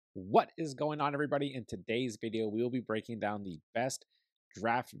What is going on, everybody? In today's video, we will be breaking down the best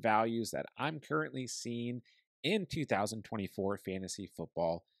draft values that I'm currently seeing in 2024 fantasy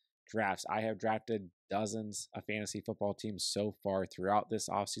football drafts. I have drafted dozens of fantasy football teams so far throughout this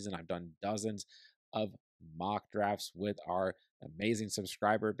offseason. I've done dozens of mock drafts with our amazing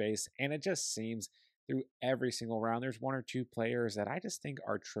subscriber base, and it just seems through every single round, there's one or two players that I just think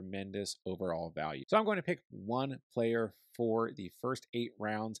are tremendous overall value. So I'm going to pick one player for the first 8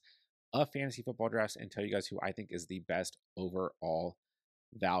 rounds of fantasy football drafts and tell you guys who I think is the best overall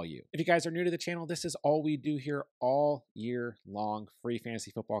value. If you guys are new to the channel, this is all we do here all year long. Free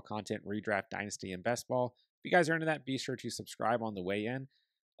fantasy football content, redraft, dynasty, and best ball. If you guys are into that, be sure to subscribe on the way in.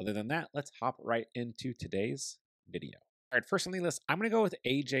 Other than that, let's hop right into today's video. All right, first on the list, I'm going to go with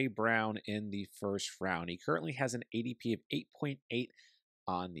A.J. Brown in the first round. He currently has an ADP of 8.8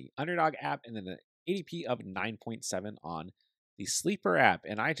 on the Underdog app and then an ADP of 9.7 on the Sleeper app.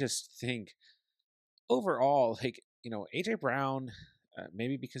 And I just think overall, A.J. Brown,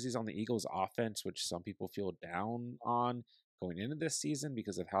 maybe because he's on the Eagles offense, which some people feel down on going into this season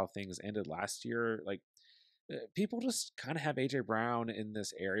because of how things ended last year, people just kind of have AJ Brown in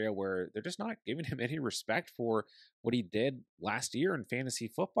this area where they're just not giving him any respect for what he did last year in fantasy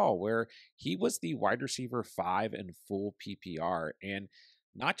football, where he was the wide receiver 5 in full PPR. And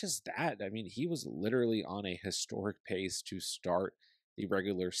not just that, I mean, he was literally on a historic pace to start the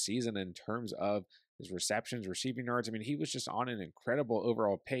regular season in terms of his receptions, receiving yards. I mean, he was just on an incredible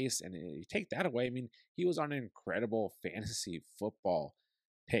overall pace. And you take that away, I mean, he was on an incredible fantasy football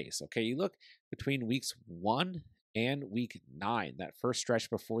pace. Okay, you look between weeks 1 and week 9, that first stretch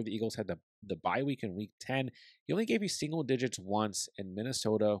before the Eagles had the bye week in week 10, he only gave you single digits once in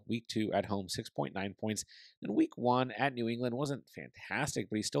Minnesota. Week 2 at home, 6.9 points. Then week 1 at New England wasn't fantastic,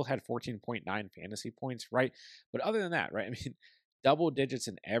 but he still had 14.9 fantasy points, right? But other than that, right, I mean, double digits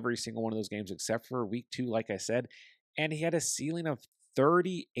in every single one of those games except for week 2, like I said. And he had a ceiling of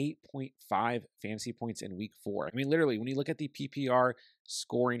 38.5 fantasy points in week 4. I mean, literally, when you look at the PPR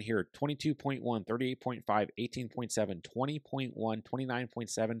scoring here, 22.1, 38.5, 18.7, 20.1,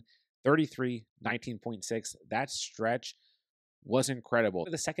 29.7, 33, 19.6. That stretch was incredible.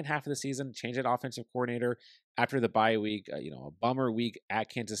 The second half of the season, changed at offensive coordinator after the bye week, a bummer week at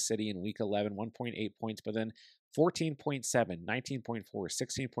Kansas City in week 11, 1.8 points, but then 14.7, 19.4,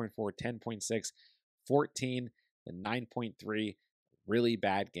 16.4, 10.6, 14, and 9.3. Really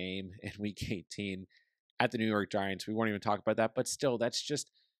bad game in week 18 at the New York Giants. We won't even talk about that, but still, that's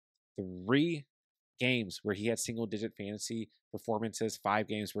just 3 games where he had single digit fantasy performances, 5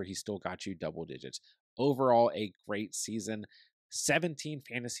 games where he still got you double digits. Overall, a great season, 17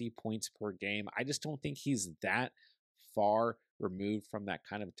 fantasy points per game. I just don't think he's that far removed from that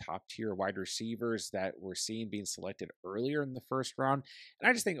kind of top tier wide receivers that we're seeing being selected earlier in the first round. And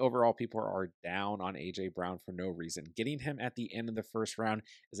I just think overall people are down on AJ Brown for no reason. Getting him at the end of the first round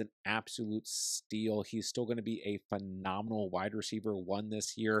is an absolute steal. He's still going to be a phenomenal wide receiver 1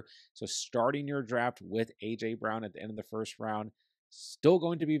 this year. So starting your draft with AJ Brown at the end of the first round, still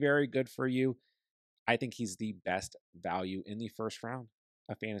going to be very good for you. I think he's the best value in the first round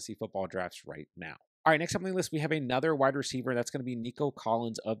of fantasy football drafts right now. All right, next up on the list, we have another wide receiver. That's going to be Nico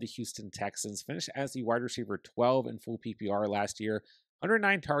Collins of the Houston Texans. Finished as the wide receiver 12 in full PPR last year.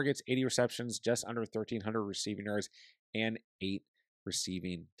 109 targets, 80 receptions, just under 1,300 receiving yards, and 8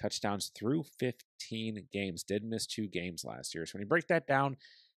 receiving touchdowns through 15 games. Did miss 2 games last year. So when you break that down,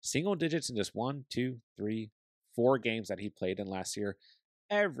 single digits in just 1, 2, 3, 4 games that he played in last year.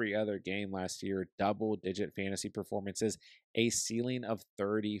 Every other game last year, double digit fantasy performances, a ceiling of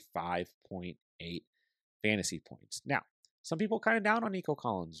 35.8 fantasy points. Now, some people kind of down on Nico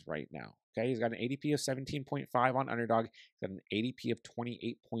Collins right now. Okay, he's got an ADP of 17.5 on Underdog. He's got an ADP of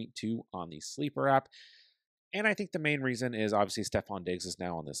 28.2 on the Sleeper app. And I think the main reason is obviously Stephon Diggs is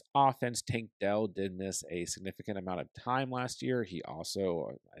now on this offense. Tank Dell did miss a significant amount of time last year. He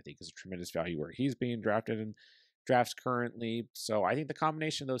also, I think, is a tremendous value where he's being drafted in drafts currently. So I think the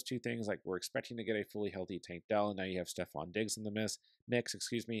combination of those two things, like we're expecting to get a fully healthy Tank Dell, and now you have Stephon Diggs in the mix,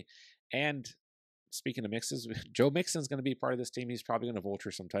 and speaking of mixes, Joe Mixon's going to be part of this team. He's probably going to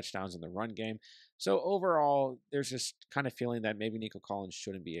vulture some touchdowns in the run game. So overall, there's just kind of feeling that maybe Nico Collins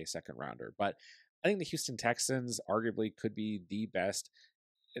shouldn't be a second rounder. But I think the Houston Texans arguably could be the best.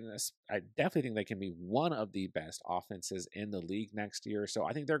 And I definitely think they can be one of the best offenses in the league next year. So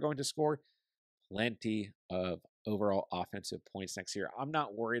I think they're going to score plenty of overall offensive points next year. I'm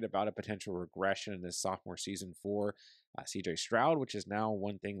not worried about a potential regression in this sophomore season for CJ Stroud, which is now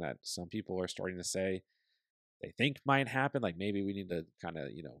one thing that some people are starting to say they think might happen. Like maybe we need to kind of,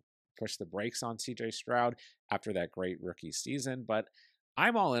 push the brakes on CJ Stroud after that great rookie season. But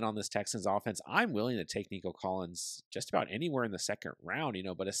I'm all in on this Texans offense. I'm willing to take Nico Collins just about anywhere in the second round,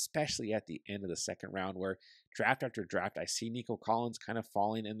 but especially at the end of the second round where draft after draft, I see Nico Collins kind of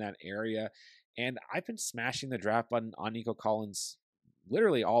falling in that area. And I've been smashing the draft button on Nico Collins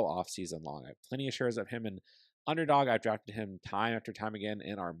literally all off season long. I have plenty of shares of him in Underdog. I've drafted him time after time again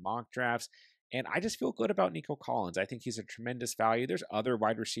in our mock drafts. And I just feel good about Nico Collins. I think he's a tremendous value. There's other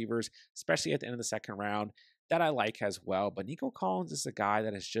wide receivers, especially at the end of the second round, that I like as well. But Nico Collins is a guy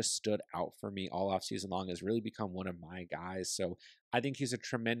that has just stood out for me all off season long, has really become one of my guys. So I think he's a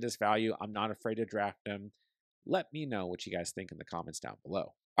tremendous value. I'm not afraid to draft him. Let me know what you guys think in the comments down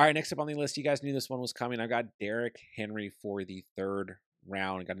below. All right, next up on the list, you guys knew this one was coming. I got Derrick Henry for the third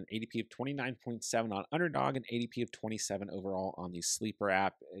round. I got an ADP of 29.7 on Underdog and ADP of 27 overall on the Sleeper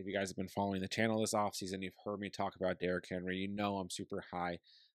app. If you guys have been following the channel this offseason, you've heard me talk about Derrick Henry. You know I'm super high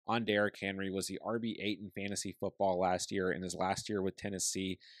on Derrick Henry. Was the RB8 in fantasy football last year in his last year with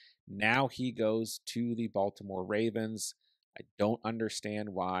Tennessee. Now he goes to the Baltimore Ravens. I don't understand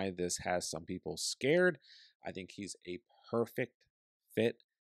why this has some people scared. I think he's a perfect fit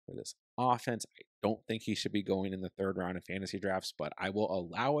for this offense. I don't think he should be going in the third round of fantasy drafts, but I will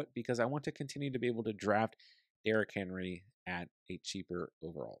allow it because I want to continue to be able to draft Derrick Henry at a cheaper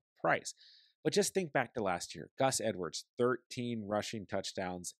overall price. But just think back to last year. Gus Edwards, 13 rushing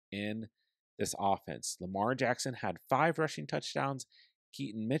touchdowns in this offense. Lamar Jackson had 5 rushing touchdowns.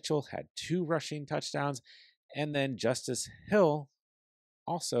 Keaton Mitchell had 2 rushing touchdowns. And then Justice Hill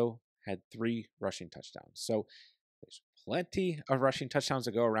also had 3 rushing touchdowns. So there's plenty of rushing touchdowns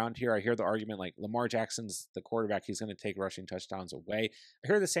to go around here. I hear the argument like Lamar Jackson's the quarterback. He's going to take rushing touchdowns away. I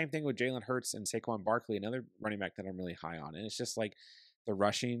hear the same thing with Jalen Hurts and Saquon Barkley, another running back that I'm really high on. And it's just like the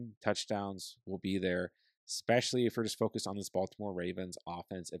rushing touchdowns will be there, especially if we're just focused on this Baltimore Ravens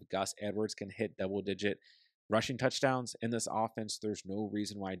offense. If Gus Edwards can hit double-digit rushing touchdowns in this offense, there's no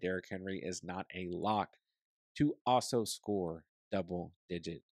reason why Derrick Henry is not a lock to also score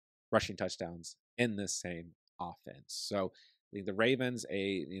double-digit rushing touchdowns in this same offense. So the Ravens,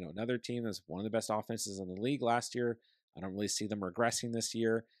 another team that's one of the best offenses in the league last year. I don't really see them regressing this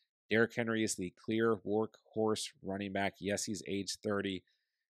year. Derrick Henry is the clear workhorse running back. Yes, he's age 30.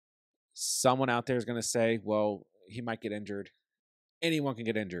 Someone out there is going to say, well, he might get injured. Anyone can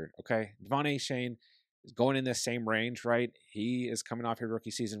get injured, okay? Devon Achane is going in this same range, right? He is coming off his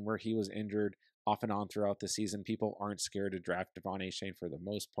rookie season where he was injured off and on throughout the season. People aren't scared to draft Devon Achane for the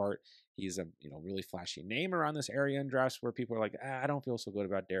most part. He's a really flashy name around this area in drafts where people are like, I don't feel so good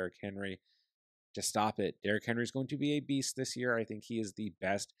about Derrick Henry. Just stop it. Derrick Henry is going to be a beast this year. I think he is the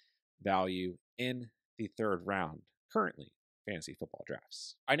best value in the third round currently fantasy football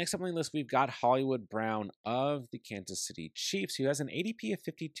drafts. All right, next up on the list, we've got Hollywood Brown of the Kansas City Chiefs, who has an ADP of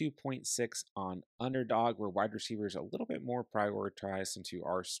 52.6 on Underdog, where wide receivers a little bit more prioritized since you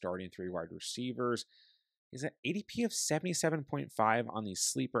are starting 3 wide receivers. He's an ADP of 77.5 on the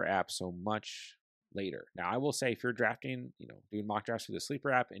Sleeper app, so much later. Now, I will say if you're drafting, doing mock drafts through the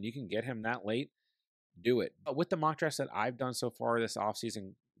Sleeper app and you can get him that late, do it. But with the mock drafts that I've done so far this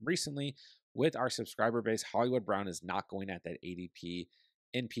offseason recently, with our subscriber base, Hollywood Brown is not going at that ADP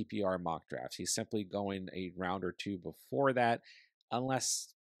in PPR mock drafts. He's simply going a round or 2 before that,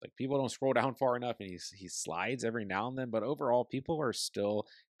 unless people don't scroll down far enough and he slides every now and then. But overall, people are still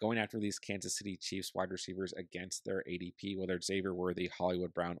going after these Kansas City Chiefs wide receivers against their ADP, whether it's Xavier Worthy,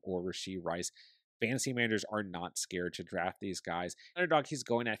 Hollywood Brown, or Rashee Rice. Fantasy managers are not scared to draft these guys. Underdog, he's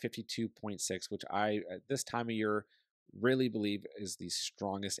going at 52.6, which I, at this time of year, really believe is the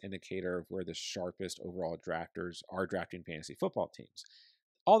strongest indicator of where the sharpest overall drafters are drafting fantasy football teams.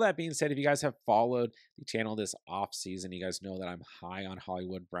 All that being said, if you guys have followed the channel this offseason, you guys know that I'm high on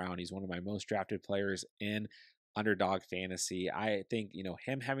Hollywood Brown. He's one of my most drafted players in Underdog Fantasy. I think,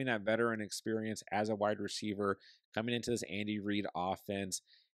 him having that veteran experience as a wide receiver coming into this Andy Reid offense,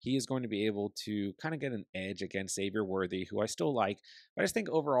 he is going to be able to kind of get an edge against Xavier Worthy, who I still like. But I just think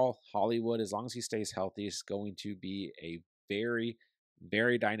overall, Hollywood, as long as he stays healthy, is going to be a very,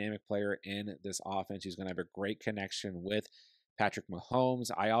 very dynamic player in this offense. He's going to have a great connection with Patrick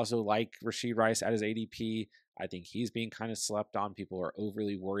Mahomes. I also like Rashee Rice at his ADP. I think he's being kind of slept on. People are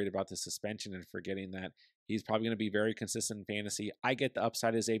overly worried about the suspension and forgetting that he's probably going to be very consistent in fantasy. I get the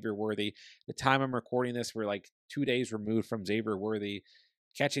upside of Xavier Worthy. The time I'm recording this, we're like 2 days removed from Xavier Worthy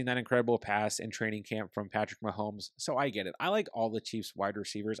catching that incredible pass in training camp from Patrick Mahomes. So I get it. I like all the Chiefs wide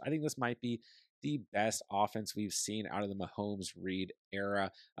receivers. I think this might be the best offense we've seen out of the Mahomes-Reid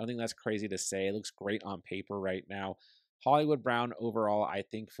era. I don't think that's crazy to say. It looks great on paper right now. Hollywood Brown overall, I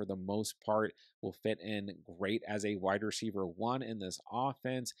think for the most part, will fit in great as a wide receiver 1 in this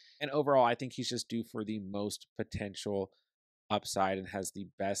offense. And overall, I think he's just due for the most potential upside and has the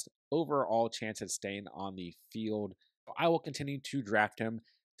best overall chance at staying on the field. I will continue to draft him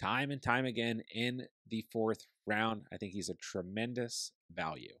time and time again in the 4th round. I think he's a tremendous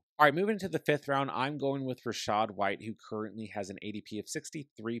value. All right, moving to the 5th round, I'm going with Rachaad White, who currently has an ADP of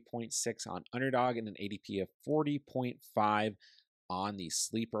 63.6 on Underdog and an ADP of 40.5 on the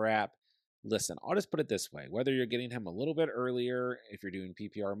Sleeper app. Listen, I'll just put it this way. Whether you're getting him a little bit earlier, if you're doing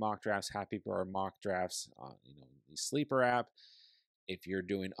PPR mock drafts, half PPR mock drafts on the Sleeper app, if you're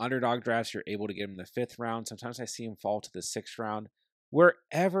doing Underdog drafts, you're able to get him in the 5th round. Sometimes I see him fall to the 6th round.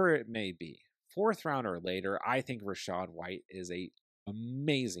 Wherever it may be, 4th round or later, I think Rachaad White is a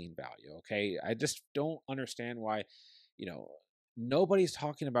amazing value. Okay, I just don't understand why, you know, nobody's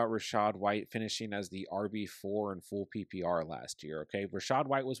talking about Rachaad White finishing as the RB4 in full PPR last year. Okay, Rachaad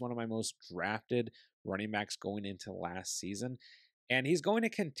White was one of my most drafted running backs going into last season. And he's going to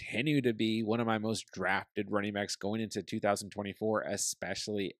continue to be one of my most drafted running backs going into 2024,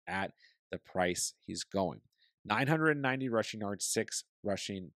 especially at the price he's going. 990 rushing yards, 6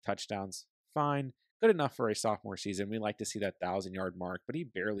 rushing touchdowns. Fine. Good enough for a sophomore season. We like to see that 1,000-yard mark, but he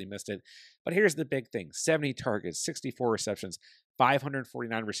barely missed it. But here's the big thing. 70 targets, 64 receptions,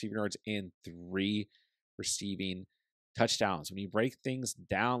 549 receiving yards, and 3 receiving touchdowns. When you break things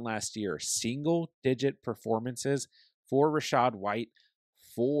down last year, single-digit performances for Rachaad White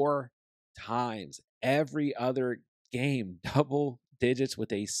 4 times. Every other game, double digits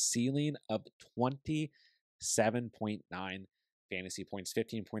with a ceiling of 27.9 fantasy points,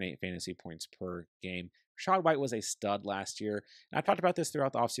 15.8 fantasy points per game. Rachaad White was a stud last year. And I talked about this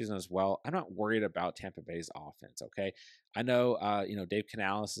throughout the offseason as well. I'm not worried about Tampa Bay's offense, okay? I know, Dave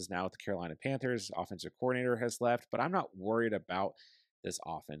Canales is now with the Carolina Panthers. Offensive coordinator has left, but I'm not worried about this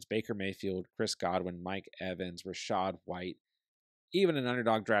offense. Baker Mayfield, Chris Godwin, Mike Evans, Rachaad White, even in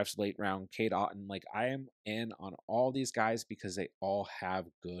Underdog drafts late round, Cade Otton. Like, I am in on all these guys because they all have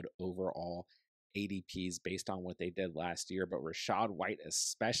good overall ADPs based on what they did last year. But Rachaad White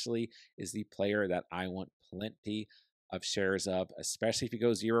especially is the player that I want plenty of shares of, especially if you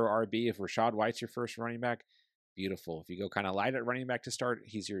go 0 RB. If Rachaad White's your first running back, beautiful. If you go kind of light at running back to start,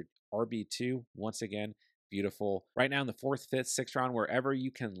 he's your RB2. Once again, beautiful. Right now in the 4th, 5th, 6th round, wherever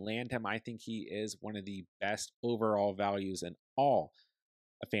you can land him, I think he is one of the best overall values in all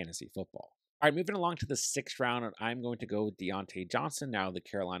of fantasy football. All right, moving along to the 6th round, I'm going to go with Deontay Johnson. Now, the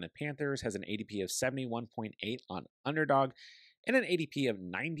Carolina Panthers has an ADP of 71.8 on Underdog and an ADP of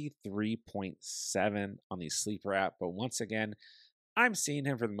 93.7 on the Sleeper app. But once again, I'm seeing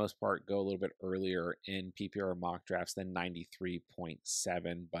him for the most part go a little bit earlier in PPR mock drafts than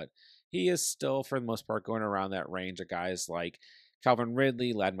 93.7, but he is still, for the most part, going around that range of guys like Calvin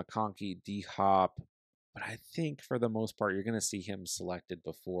Ridley, Ladd McConkey, D-Hop. But I think for the most part, you're going to see him selected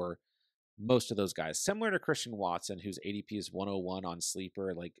before most of those guys. Similar to Christian Watson, whose ADP is 101 on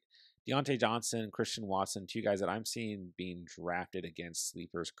Sleeper. Like Deontay Johnson, Christian Watson, 2 guys that I'm seeing being drafted against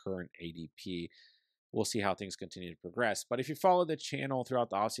Sleeper's current ADP. We'll see how things continue to progress. But if you follow the channel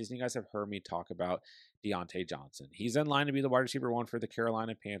throughout the offseason, you guys have heard me talk about Deontay Johnson. He's in line to be the wide receiver 1 for the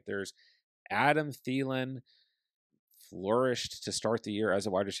Carolina Panthers. Adam Thielen flourished to start the year as a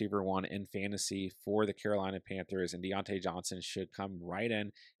wide receiver 1 in fantasy for the Carolina Panthers, and Deontay Johnson should come right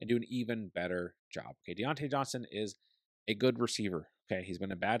in and do an even better job. Okay, Deontay Johnson is a good receiver. Okay, he's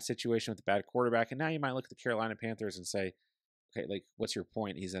been in a bad situation with a bad quarterback, and now you might look at the Carolina Panthers and say, okay, like, what's your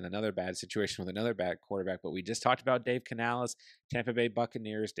point? He's in another bad situation with another bad quarterback. But we just talked about Dave Canales, Tampa Bay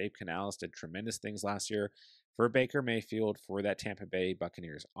Buccaneers. Dave Canales did tremendous things last year for Baker Mayfield for that Tampa Bay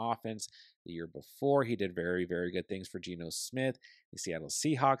Buccaneers offense. The year before, he did very, very good things for Geno Smith, the Seattle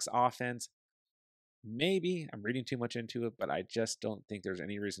Seahawks offense. Maybe I'm reading too much into it, but I just don't think there's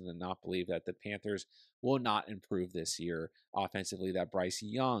any reason to not believe that the Panthers will not improve this year offensively, that Bryce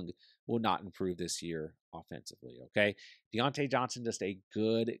Young will not improve this year offensively, okay? Deontay Johnson, just a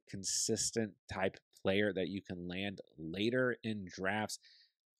good, consistent type player that you can land later in drafts.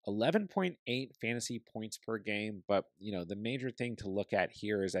 11.8 fantasy points per game, but, the major thing to look at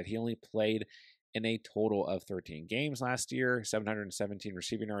here is that he only played in a total of 13 games last year, 717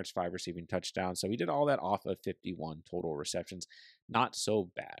 receiving yards, 5 receiving touchdowns. So he did all that off of 51 total receptions. Not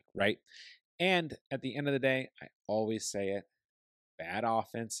so bad, right? And at the end of the day, I always say it, bad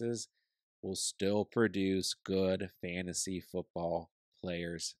offenses will still produce good fantasy football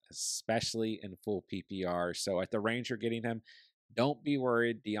players, especially in full PPR. So at the range you're getting him, don't be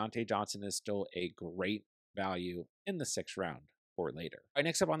worried. Deontay Johnson is still a great value in the 6th round or later. All right,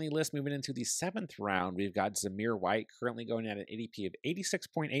 next up on the list, moving into the 7th round, we've got Zamir White currently going at an ADP of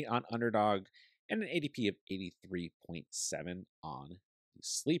 86.8 on Underdog and an ADP of 83.7 on the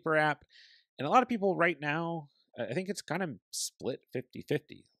Sleeper app. And a lot of people right now, I think it's kind of split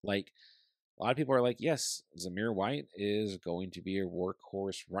 50-50. Like, a lot of people are like, yes, Zamir White is going to be a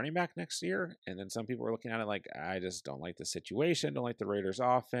workhorse running back next year. And then some people are looking at it like, I just don't like the situation, don't like the Raiders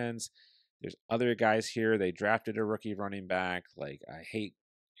offense. There's other guys here. They drafted a rookie running back. Like, I hate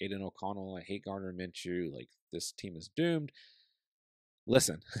Aiden O'Connell. I hate Gardner Minshew. Like, this team is doomed.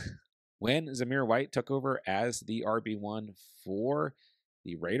 Listen, when Zamir White took over as the RB1 for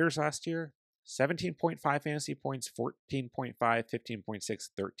the Raiders last year, 17.5 fantasy points, 14.5, 15.6,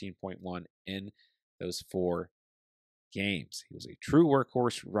 13.1 in those 4 games. He was a true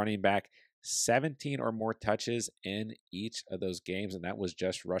workhorse running back, 17 or more touches in each of those games, and that was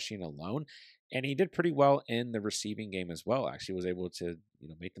just rushing alone. And he did pretty well in the receiving game as well. Actually was able to,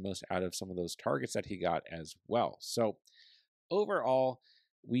 make the most out of some of those targets that he got as well. So overall,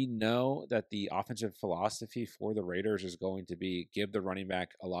 we know that the offensive philosophy for the Raiders is going to be give the running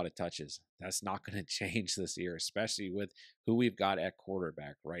back a lot of touches. That's not going to change this year, especially with who we've got at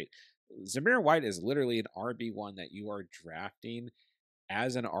quarterback, right? Zamir White is literally an RB1 that you are drafting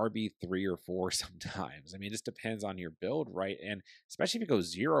as an RB3 or 4 sometimes. I mean, it just depends on your build, right? And especially if you go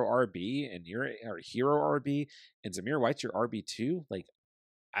 0 RB and you're a hero RB and Zamir White's your RB2, like,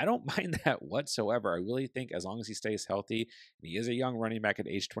 I don't mind that whatsoever. I really think as long as he stays healthy, and he is a young running back at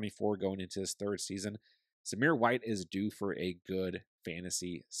age 24 going into his 3rd season, Zamir White is due for a good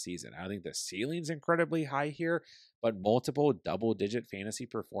fantasy season. I think the ceiling's incredibly high here, but multiple double-digit fantasy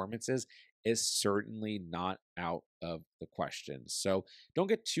performances is certainly not out of the question. So don't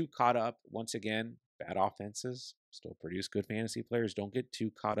get too caught up. Once again, bad offenses still produce good fantasy players. Don't get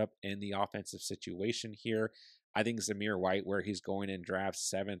too caught up in the offensive situation here. I think Zamir White, where he's going in drafts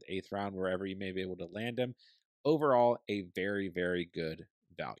 7th, 8th round, wherever you may be able to land him, overall, a very, very good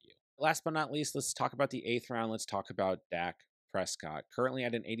value. Last but not least, let's talk about the 8th round. Let's talk about Dak Prescott. Currently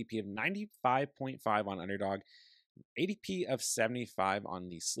at an ADP of 95.5 on Underdog, ADP of 75 on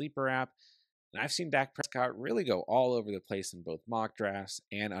the Sleeper app. And I've seen Dak Prescott really go all over the place in both mock drafts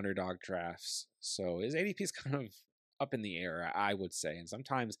and Underdog drafts. So his ADP is kind of up in the air, I would say. And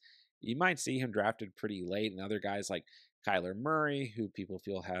sometimes you might see him drafted pretty late, and other guys like Kyler Murray, who people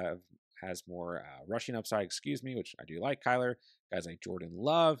feel has more rushing upside, which I do like Kyler. Guys like Jordan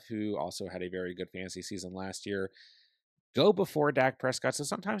Love, who also had a very good fantasy season last year, go before Dak Prescott. So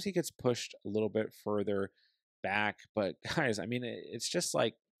sometimes he gets pushed a little bit further back. But guys, I mean, it's just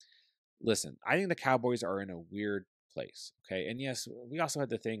like, listen, I think the Cowboys are in a weird place. Okay. And yes, we also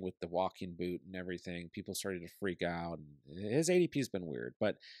had the thing with the walking boot and everything. People started to freak out. And his ADP has been weird,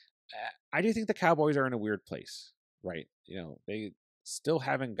 but I do think the Cowboys are in a weird place, right? They still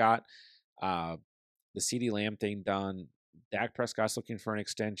haven't got the CeeDee Lamb thing done. Dak Prescott's looking for an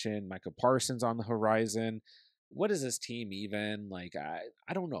extension. Micah Parsons on the horizon. What is this team even? Like,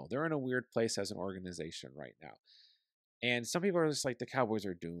 I don't know. They're in a weird place as an organization right now. And some people are just like, the Cowboys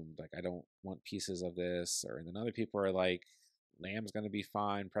are doomed. Like, I don't want pieces of this. And then other people are like, Lamb's going to be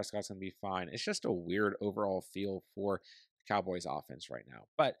fine. Prescott's going to be fine. It's just a weird overall feel for the Cowboys offense right now.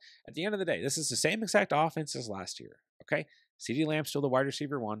 But at the end of the day, this is the same exact offense as last year. Okay. CeeDee Lamb's still the wide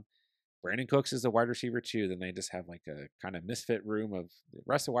receiver 1. Brandon Cooks is the wide receiver 2. Then they just have like a kind of misfit room of the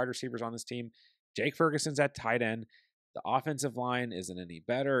rest of the wide receivers on this team. Jake Ferguson's at tight end. The offensive line isn't any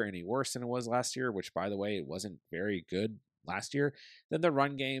better, any worse than it was last year, which, by the way, it wasn't very good last year. Then the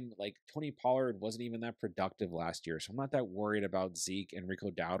run game, like Tony Pollard wasn't even that productive last year. So I'm not that worried about Zeke and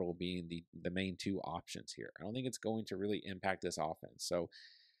Rico Dowdle being the main 2 options here. I don't think it's going to really impact this offense. So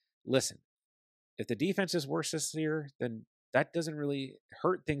listen, if the defense is worse this year, then that doesn't really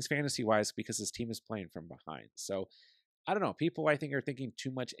hurt things fantasy-wise because this team is playing from behind. So I don't know. People, I think, are thinking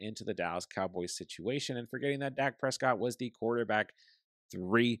too much into the Dallas Cowboys situation and forgetting that Dak Prescott was the quarterback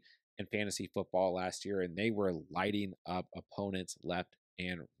 3 in fantasy football last year, and they were lighting up opponents left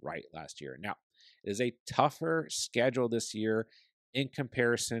and right last year. Now, it is a tougher schedule this year in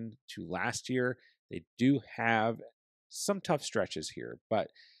comparison to last year. They do have some tough stretches here,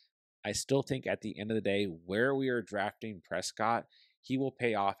 but I still think at the end of the day, where we are drafting Prescott, he will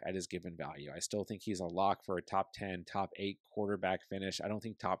pay off at his given value. I still think he's a lock for a top 10, top 8 quarterback finish. I don't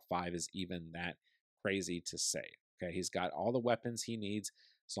think top 5 is even that crazy to say. Okay, he's got all the weapons he needs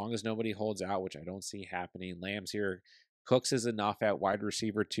as long as nobody holds out, which I don't see happening. Lamb's here. Cooks is enough at wide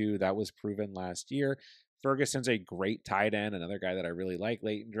receiver 2. That was proven last year. Ferguson's a great tight end, another guy that I really like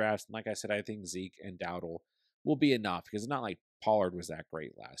late in drafts. And like I said, I think Zeke and Dowdle will be enough because it's not like Pollard was that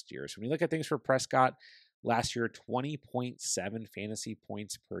great last year. So when you look at things for Prescott, last year, 20.7 fantasy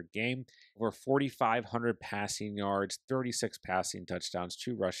points per game, over 4,500 passing yards, 36 passing touchdowns,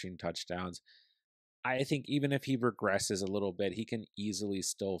 2 rushing touchdowns. I think even if he regresses a little bit, he can easily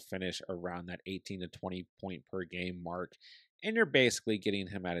still finish around that 18 to 20 point per game mark. And you're basically getting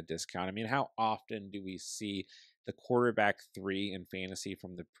him at a discount. I mean, how often do we see the quarterback three in fantasy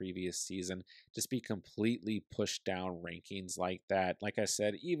from the previous season just be completely pushed down rankings like that? Like I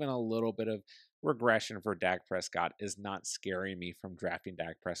said, even a little bit of regression for Dak Prescott is not scaring me from drafting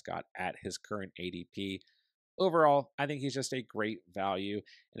Dak Prescott at his current ADP. Overall, I think he's just a great value.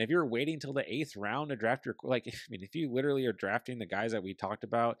 And if you're waiting till the eighth round to draft your, like, I mean, if you literally are drafting the guys that we talked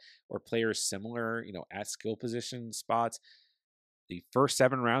about or players similar, at skill position spots, the first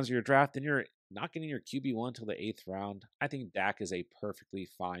 7 rounds of your draft, then you're not getting your QB1 until the eighth round. I think Dak is a perfectly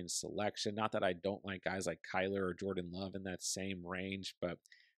fine selection. Not that I don't like guys like Kyler or Jordan Love in that same range, but at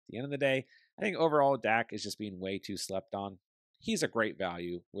the end of the day, I think overall Dak is just being way too slept on. He's a great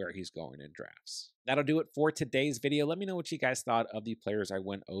value where he's going in drafts. That'll do it for today's video. Let me know what you guys thought of the players I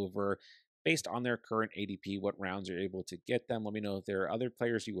went over based on their current ADP, what rounds you're able to get them. Let me know if there are other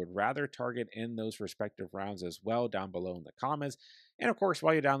players you would rather target in those respective rounds as well down below in the comments. And of course,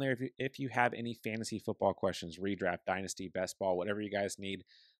 while you're down there, if you have any fantasy football questions, redraft, dynasty, best ball, whatever you guys need,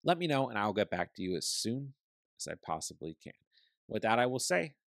 let me know and I'll get back to you as soon as I possibly can. With that, I will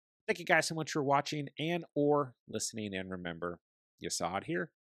say thank you guys so much for watching and or listening. And remember, you saw it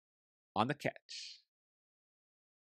here on the catch.